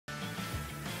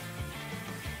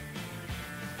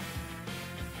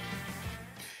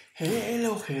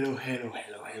Hello,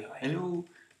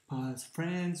 pals,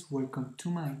 friends, welcome to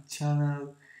my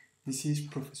channel. This is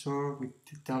Professor with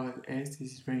the double S,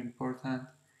 this is very important,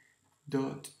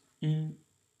 .ingeniero.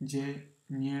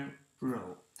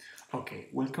 Okay,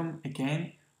 welcome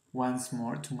again once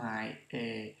more to my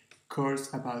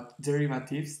course about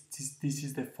derivatives. This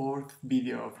is the fourth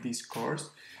video of this course,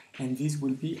 and this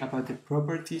will be about the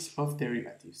properties of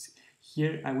derivatives.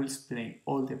 Here I will explain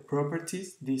all the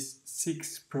properties, these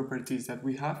 6 properties that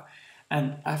we have,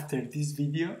 and after this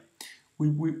video we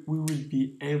will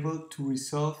be able to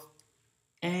resolve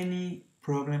any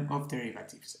problem of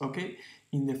derivatives. Okay,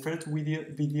 in the first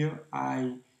video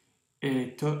I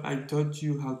taught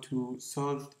you how to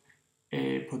solve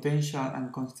potential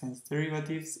and constant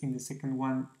derivatives. In the second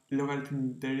one,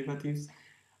 logarithm derivatives,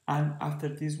 and after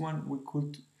this one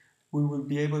we will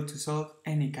be able to solve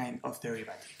any kind of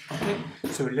derivative. Okay,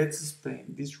 so let's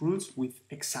explain these rules with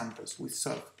examples, with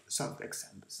solved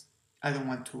examples. I don't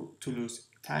want to lose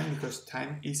time because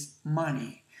time is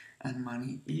money and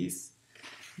money is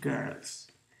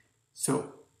girls.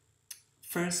 So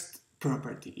first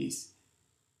property is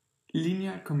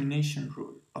linear combination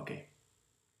rule. Okay,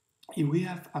 if we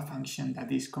have a function that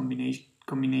is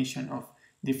combination of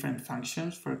different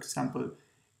functions, for example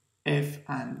f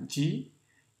and g,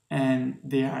 and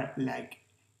they are like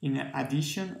in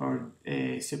addition or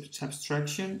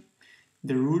subtraction,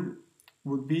 the rule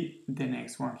would be the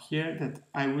next one here that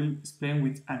I will explain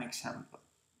with an example.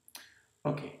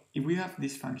 Okay, if we have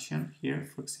this function here,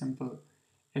 for example,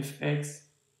 fx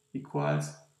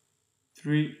equals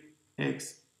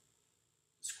 3x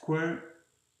squared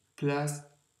plus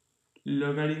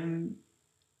logarithm,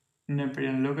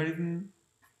 Neperian logarithm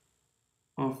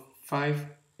of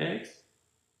 5x,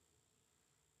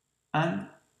 and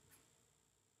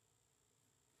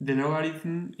the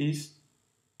logarithm is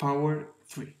power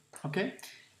 3.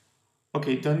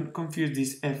 Okay, don't confuse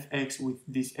this fx with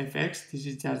this fx. This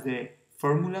is just the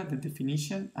formula, the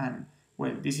definition, and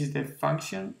well, this is the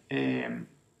function.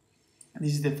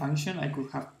 This is the function. I could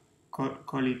have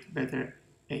call it better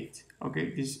 8.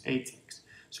 Okay, this is 8x.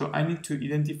 So I need to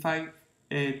identify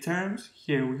terms.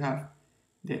 Here we have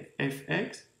the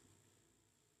fx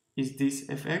is this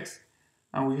fx,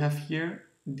 and we have here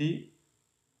the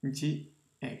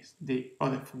gx, the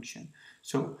other function.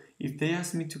 So if they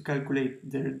ask me to calculate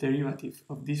the derivative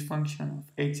of this function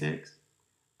of 8x,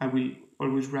 I will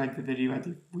always write the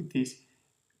derivative with this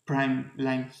prime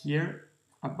line here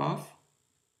above.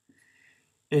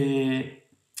 The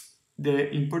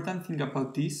important thing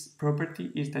about this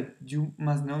property is that you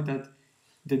must know that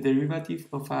the derivative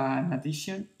of an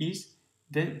addition is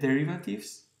the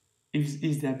derivatives is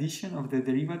the addition of the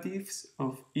derivatives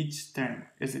of each term.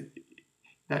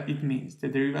 That it means the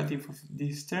derivative of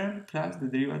this term plus the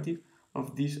derivative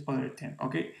of this other term.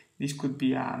 Okay, this could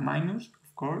be a minus,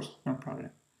 of course, no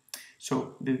problem.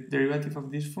 So the derivative of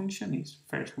this function is,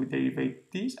 first we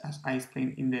derivate this as I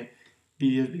explained in the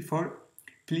videos before.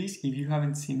 Please, if you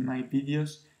haven't seen my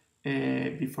videos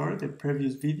before, the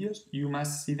previous videos, you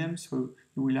must see them so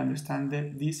you will understand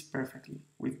this perfectly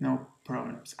with no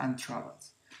problems and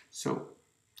troubles. So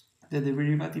the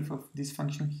derivative of this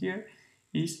function here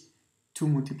is 2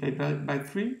 multiplied by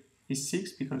 3 is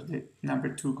 6 because the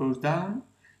number 2 goes down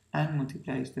and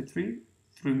multiplies the 3.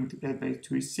 3 multiplied by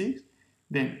 2 is 6.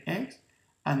 Then x,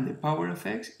 and the power of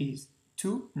x is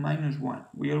 2 minus 1.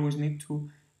 We always need to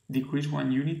decrease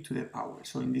 1 unit to the power.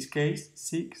 So in this case,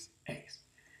 6x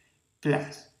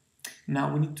plus.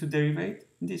 Now we need to derivate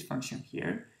this function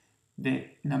here. The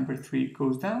number 3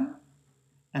 goes down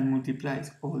and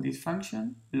multiplies all this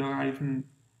function, logarithm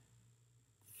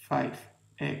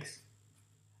 5x,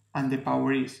 and the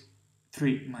power is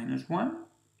 3 minus 1,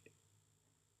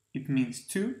 it means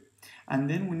 2, and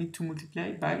then we need to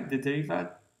multiply by the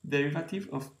derivative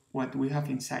of what we have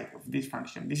inside of this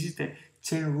function. This is the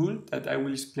chain rule that I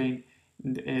will explain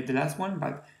in the last one,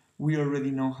 but we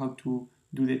already know how to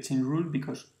do the chain rule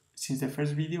because since the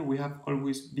first video we have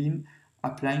always been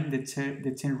applying the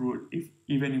chain rule,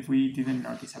 even if we didn't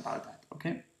notice about that.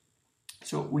 Okay,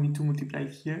 so we need to multiply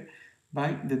here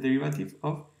by the derivative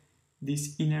of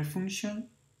this inner function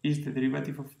is the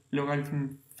derivative of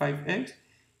logarithm 5x.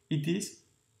 It is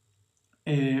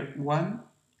 1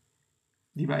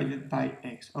 divided by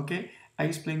x. Okay, I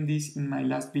explained this in my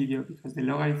last video because the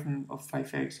logarithm of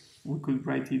 5x, we could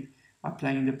write it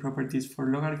applying the properties for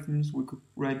logarithms. We could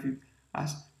write it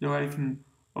as logarithm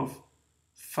of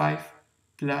 5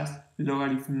 plus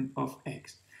logarithm of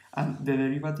x, and the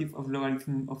derivative of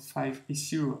logarithm of 5 is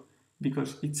 0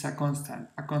 because it's a constant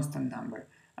number,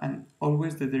 and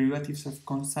always the derivatives of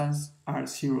constants are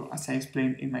 0, as I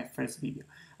explained in my first video.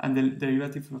 And the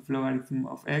derivative of logarithm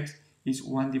of x is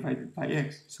 1 divided by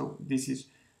x. So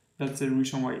that's the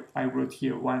reason why I wrote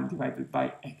here 1 divided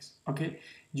by x. Okay,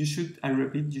 I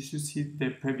repeat, you should see the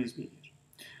previous videos.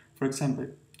 For example,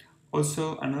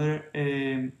 also another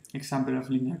example of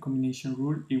linear combination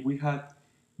rule, if we had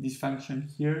this function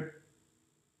here,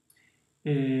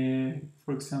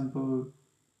 for example,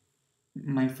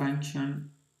 my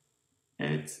function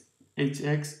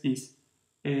hx is,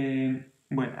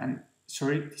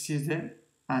 this is the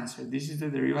answer. This is the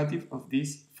derivative of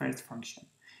this first function.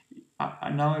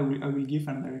 Now I will give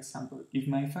another example. If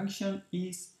my function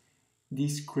is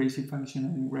this crazy function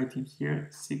I'm writing here,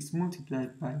 6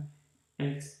 multiplied by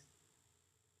x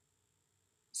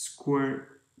squared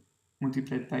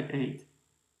multiplied by 8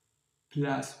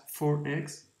 plus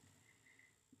 4x,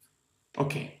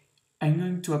 okay, I'm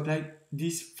going to apply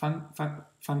this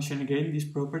function again, this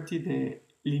property, the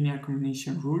linear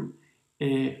combination rule,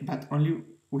 but only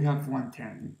we have one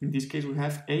term. In this case, we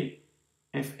have a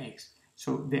fx.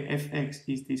 So the fx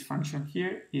is this function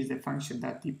here, is the function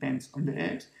that depends on the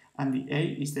x, and the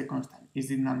a is the constant, is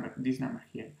this number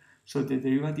here. So the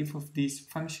derivative of this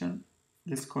function,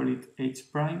 let's call it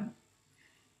h prime,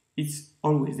 it's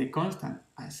always the constant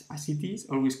as it is,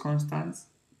 always constants.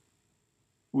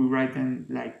 We write them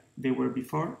like they were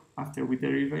before, after we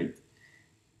derivate,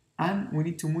 and we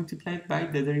need to multiply it by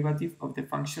the derivative of the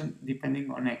function depending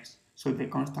on x. So the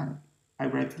constant, I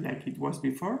write it like it was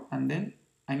before, and then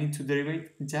I need to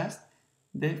derivate just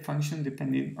the function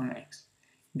depending on x.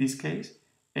 In this case,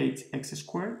 8x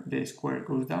squared, the square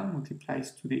goes down,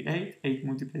 multiplies to the 8, 8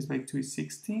 multiplies by 2 is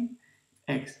 16,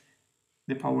 x,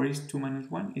 the power is 2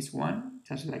 minus 1 is 1,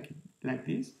 just like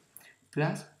this,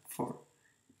 plus 4.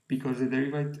 Because the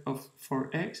derivative of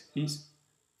 4x is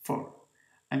 4.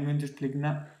 I'm going to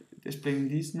explain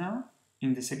this now.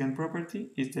 In the second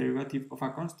property is derivative of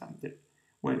a constant.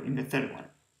 In the third one.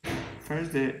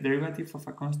 First, the derivative of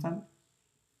a constant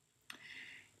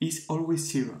is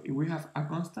always 0. If we have a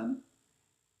constant,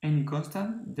 any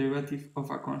constant, derivative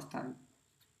of a constant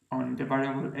on the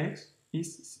variable x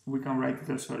is, we can write it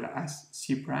also as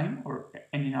c prime or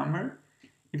any number.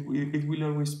 It will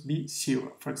always be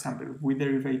 0. For example, if we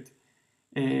derivate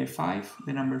 5,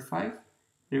 the number 5,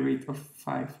 derivative of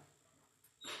 5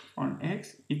 on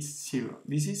x, it's 0.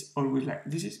 This is always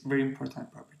this is very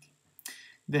important property.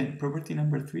 Then property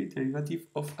number 3, derivative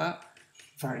of a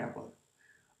variable.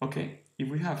 Okay, if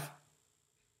we have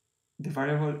the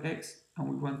variable x and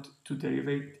we want to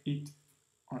derivate it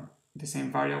on the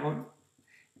same variable,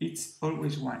 it's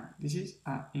always 1. This is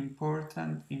an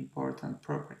important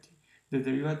property. The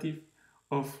derivative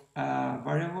of a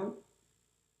variable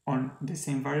on the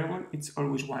same variable, it's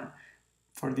always 1.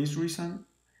 For this reason,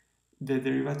 the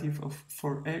derivative of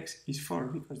 4x is 4,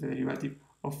 because the derivative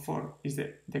of 4 is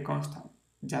the constant.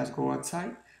 Just go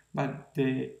outside, but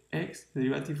the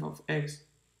derivative of x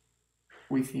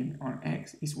within on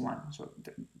x is 1. So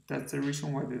that's the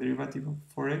reason why the derivative of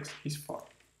 4x is 4.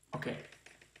 Okay.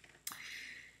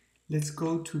 Let's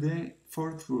go to the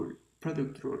fourth rule,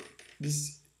 product rule.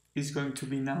 This is going to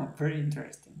be now very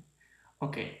interesting.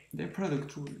 Okay, the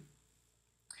product rule.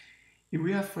 If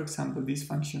we have, for example, this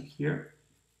function here,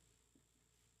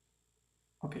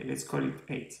 okay, let's call it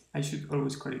h. I should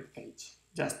always call it h,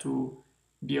 just to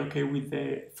be okay with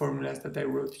the formulas that I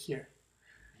wrote here.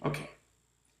 Okay,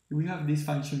 if we have this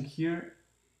function here,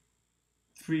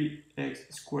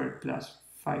 3x squared plus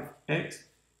 5x,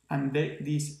 and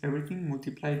this everything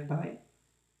multiplied by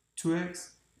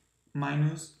 2x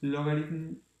minus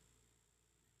logarithm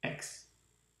x.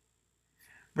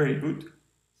 Very good.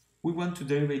 We want to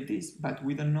derivate this, but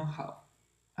we don't know how.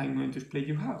 I'm going to explain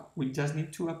you how. We just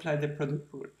need to apply the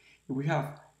product rule. If we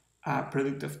have a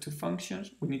product of two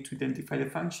functions, we need to identify the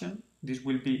function. This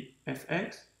will be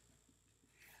fx,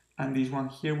 and this one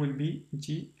here will be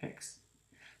gx.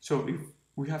 So if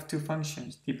we have two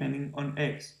functions depending on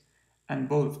x, and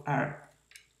both are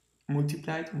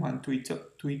multiplied one to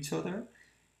each other,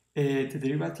 the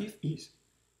derivative is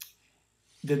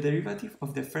the derivative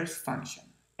of the first function,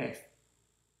 f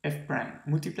prime,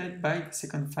 multiplied by the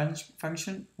second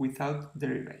function without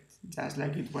derivate, just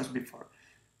like it was before,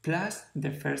 plus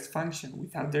the first function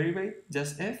without derivate,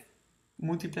 just f,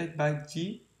 multiplied by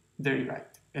g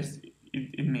derivate, as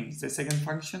it means the second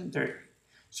function derivate.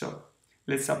 So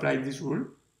let's apply this rule.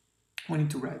 We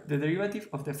need to write the derivative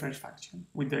of the first function.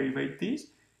 We derivate this.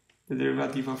 The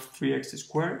derivative of 3x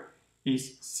squared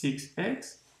is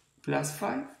 6x plus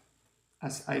 5,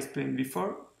 as I explained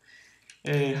before.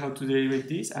 How to derivate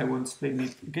this, I won't explain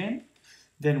it again.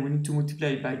 Then we need to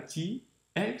multiply by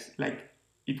gx, like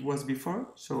it was before,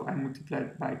 so I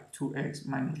multiplied by 2x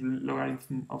minus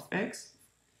logarithm of x.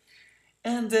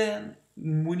 And then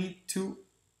we need to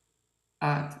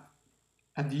add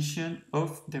addition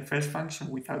of the first function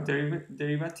without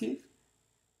derivative.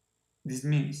 This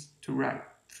means to write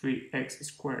 3x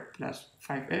squared plus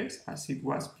 5x as it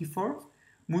was before,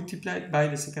 multiplied by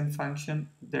the second function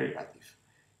derivative.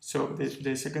 So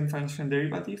the second function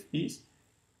derivative is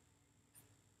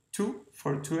 2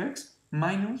 for 2x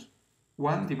minus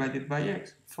 1 divided by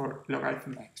x for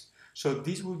logarithm x. So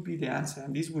this would be the answer,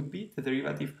 and this would be the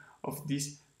derivative of this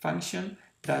function,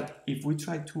 that if we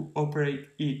try to operate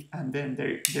it and then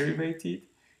derivate it,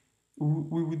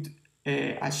 we would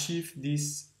achieve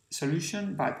this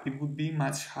solution, but it would be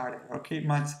much harder, okay?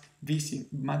 Much busy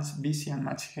and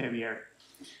much heavier.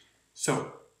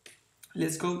 So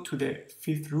let's go to the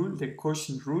fifth rule, the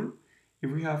quotient rule.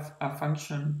 If we have a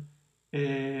function,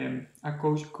 a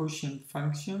quotient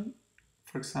function,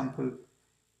 for example,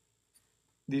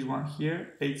 this one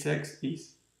here, hx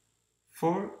is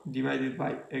 4 divided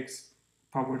by x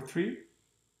power 3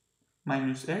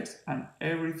 minus x, and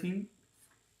everything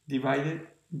divided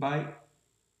by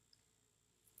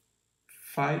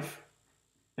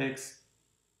 5x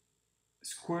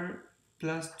squared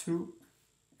plus 2,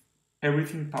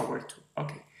 everything power 2.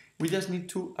 Okay, we just need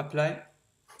to apply,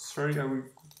 sorry, I will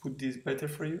put this better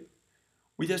for you.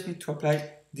 We just need to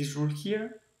apply this rule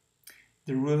here.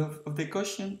 The rule of the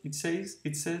quotient, it says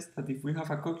that if we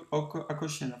have a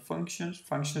quotient of functions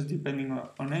depending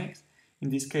on x, in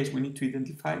this case we need to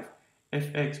identify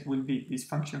fx will be this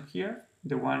function here,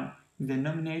 the one in the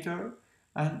numerator,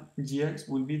 and gx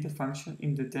will be the function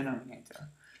in the denominator.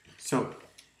 So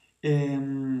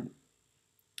the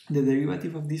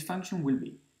derivative of this function will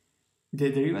be the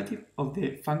derivative of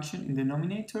the function in the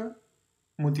numerator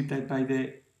multiplied by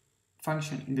the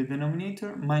function in the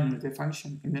denominator minus the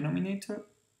function in the numerator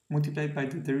multiplied by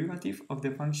the derivative of the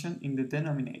function in the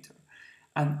denominator,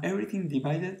 and everything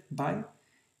divided by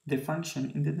the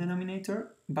function in the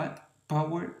denominator but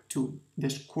power 2, the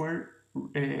square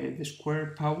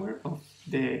power of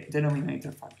the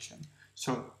denominator function.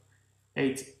 So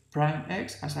 8 prime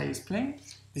x, as I explained,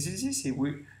 this is easy.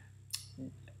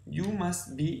 You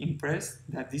must be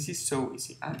impressed that this is so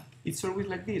easy, and it's always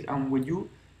like this. And when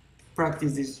you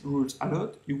practice these rules a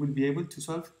lot, you will be able to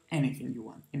solve anything you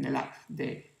want in the life,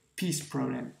 the peace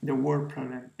problem, the war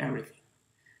problem, everything.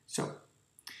 So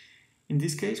in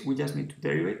this case, we just need to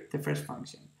derivate the first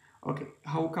function. Okay,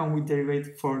 how can we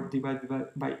derivate 4 divided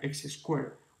by x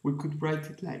squared? We could write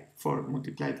it like 4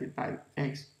 multiplied by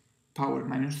x power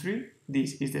minus 3.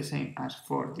 This is the same as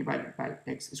 4 divided by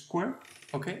x squared.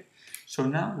 Okay, so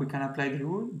now we can apply the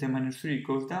rule. The minus 3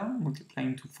 goes down,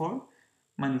 multiplying to 4.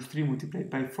 Minus 3 multiplied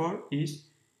by 4 is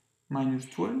minus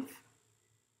 12x,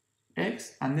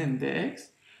 and then the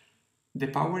x, the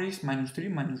power is minus 3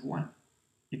 minus 1.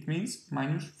 It means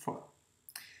minus 4.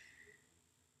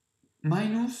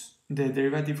 Minus the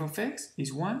derivative of x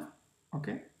is 1,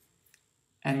 okay?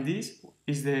 And this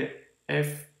is the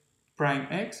f prime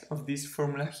x of this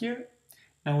formula here.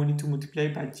 Now we need to multiply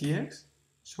by gx,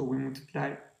 so we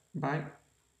multiply by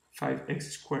 5x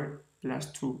squared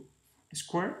plus 2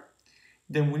 squared.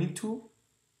 Then we need to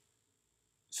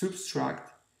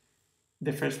subtract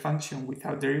the first function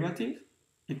without derivative.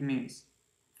 It means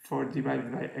 4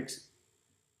 divided by x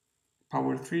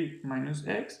power 3 minus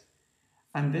x,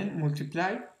 and then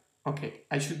multiply. Okay,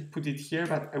 I should put it here,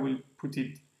 but I will put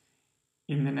it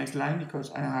in the next line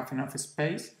because I don't have enough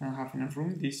space, I don't have enough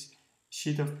room. This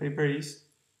sheet of paper is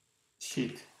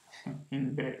sheet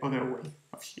in the other way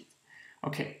of sheet.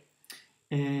 Okay.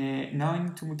 Now I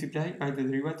need to multiply by the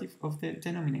derivative of the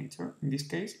denominator. In this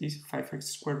case is 5x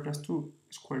squared plus 2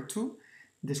 square 2.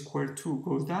 The square 2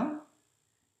 goes down.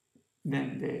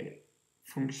 Then the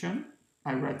function,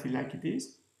 I write it like it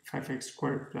is, 5x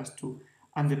squared plus 2.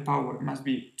 And the power must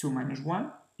be 2 minus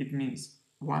 1. It means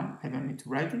 1. I don't need to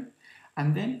write it.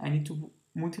 And then I need to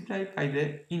multiply by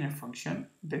the inner function,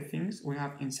 the things we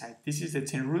have inside. This is the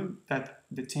chain rule that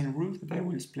I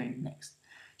will explain next.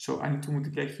 So I need to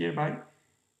multiply here by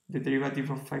the derivative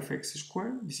of 5x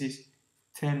squared, this is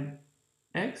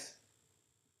 10x.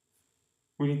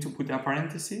 We need to put a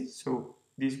parenthesis, so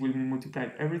this will multiply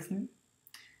everything.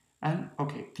 And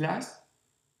okay, plus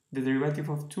the derivative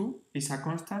of 2 is a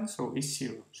constant, so it's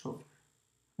 0. So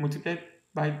multiply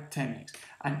by 10x.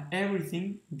 And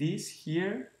everything, this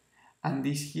here and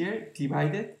this here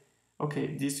divided,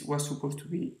 okay, this was supposed to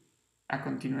be a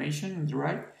continuation on the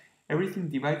right. Everything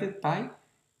divided by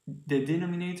the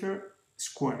denominator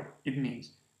squared. It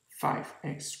means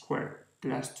 5x squared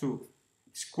plus 2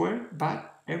 squared,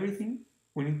 but everything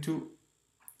we need to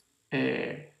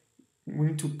we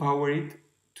need to power it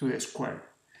to the square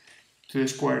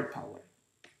power.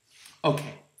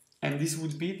 Okay, and this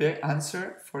would be the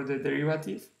answer for the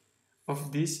derivative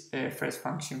of this first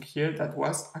function here that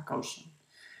was a quotient.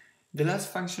 The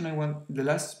last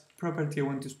property I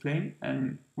want to explain,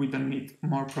 and we don't need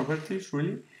more properties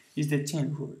really, is the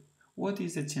chain rule. What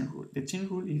is the chain rule? The chain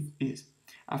rule is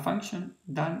a function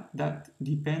that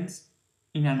depends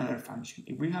in another function.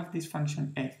 If we have this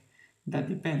function f that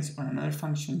depends on another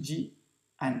function g,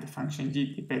 and the function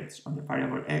g depends on the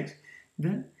variable x,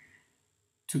 then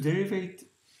to calculate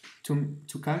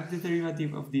the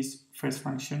derivative of this first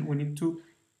function, we need to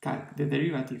calculate the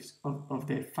derivatives of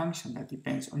the function that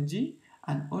depends on g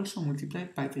and also multiply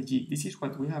by the g. This is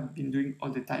what we have been doing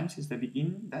all the time since the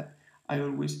beginning, that I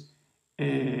always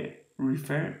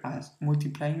refer as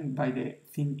multiplying by the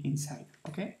thing inside.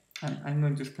 Okay, and I'm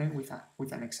going to explain with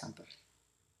an example.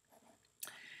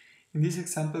 In this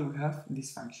example, we have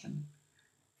this function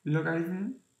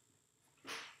logarithm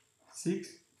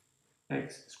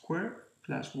 6x squared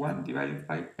plus 1 divided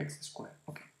by x squared.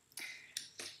 Okay.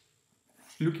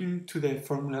 Looking to the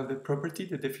formula of the property,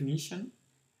 the definition,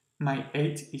 my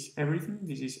 8 is everything.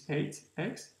 This is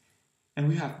 8x, and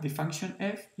we have the function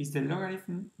f is the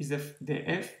logarithm, is the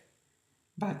f,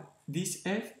 but this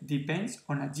f depends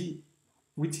on a g.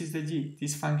 Which is the g?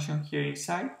 This function here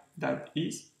inside, that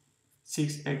is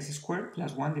 6x squared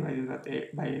plus 1 divided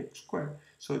by x squared.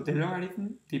 So the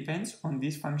logarithm depends on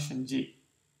this function g.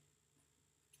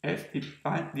 F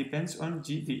depends on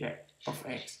g df of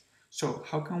x. So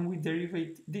how can we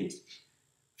derive this?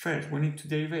 First, we need to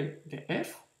derive the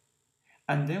f,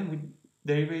 and then we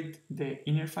derive the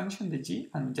inner function, the g,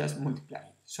 and just multiply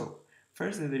it. So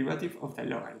first, the derivative of the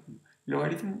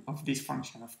logarithm of this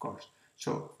function, of course.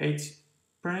 So h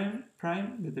prime,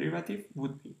 the derivative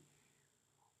would be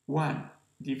 1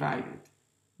 divided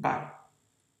by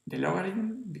the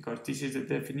logarithm, because this is the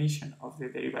definition of the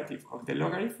derivative of the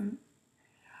logarithm.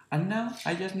 And now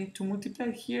I just need to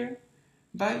multiply here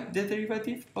by the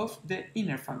derivative of the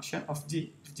inner function of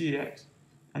gx.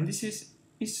 And this is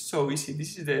so easy.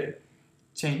 This is the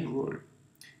chain rule.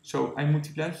 So I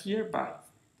multiply here by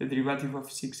the derivative of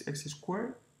 6x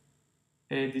squared.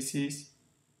 This is,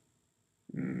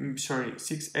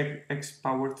 6x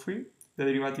power 3. The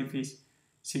derivative is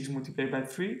 6 multiplied by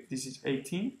 3. This is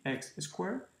 18x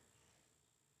squared.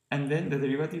 And then the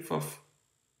derivative of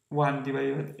 1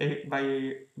 divided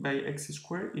by x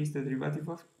squared is the derivative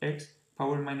of x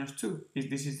power minus 2.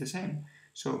 This is the same.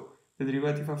 So the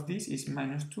derivative of this is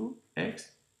minus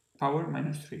 2x power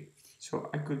minus 3. So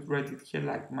I could write it here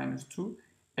like minus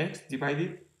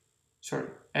 2x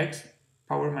x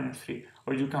power minus 3.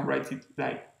 Or you can write it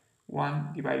like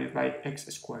 1 divided by x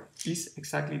squared. It's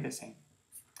exactly the same.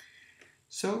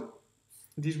 So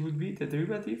this would be the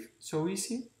derivative. So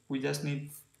easy. We just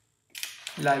need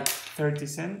like 30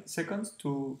 seconds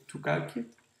to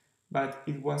calculate, but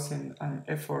it wasn't an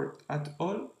effort at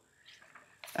all.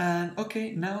 And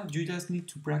okay, now you just need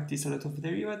to practice a lot of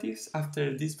derivatives.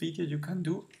 After this video you can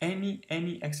do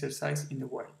any exercise in the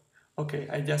world. Okay,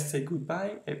 I just say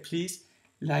goodbye. Please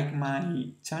like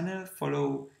my channel,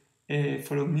 follow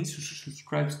me,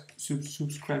 subscribe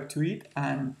to it,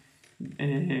 and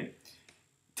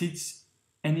teach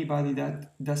anybody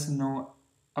that doesn't know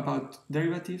about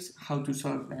derivatives how to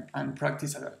solve them, and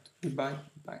practice a lot. Goodbye,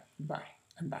 bye, bye,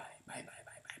 and bye, bye, bye,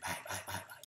 bye, bye, bye, bye, bye.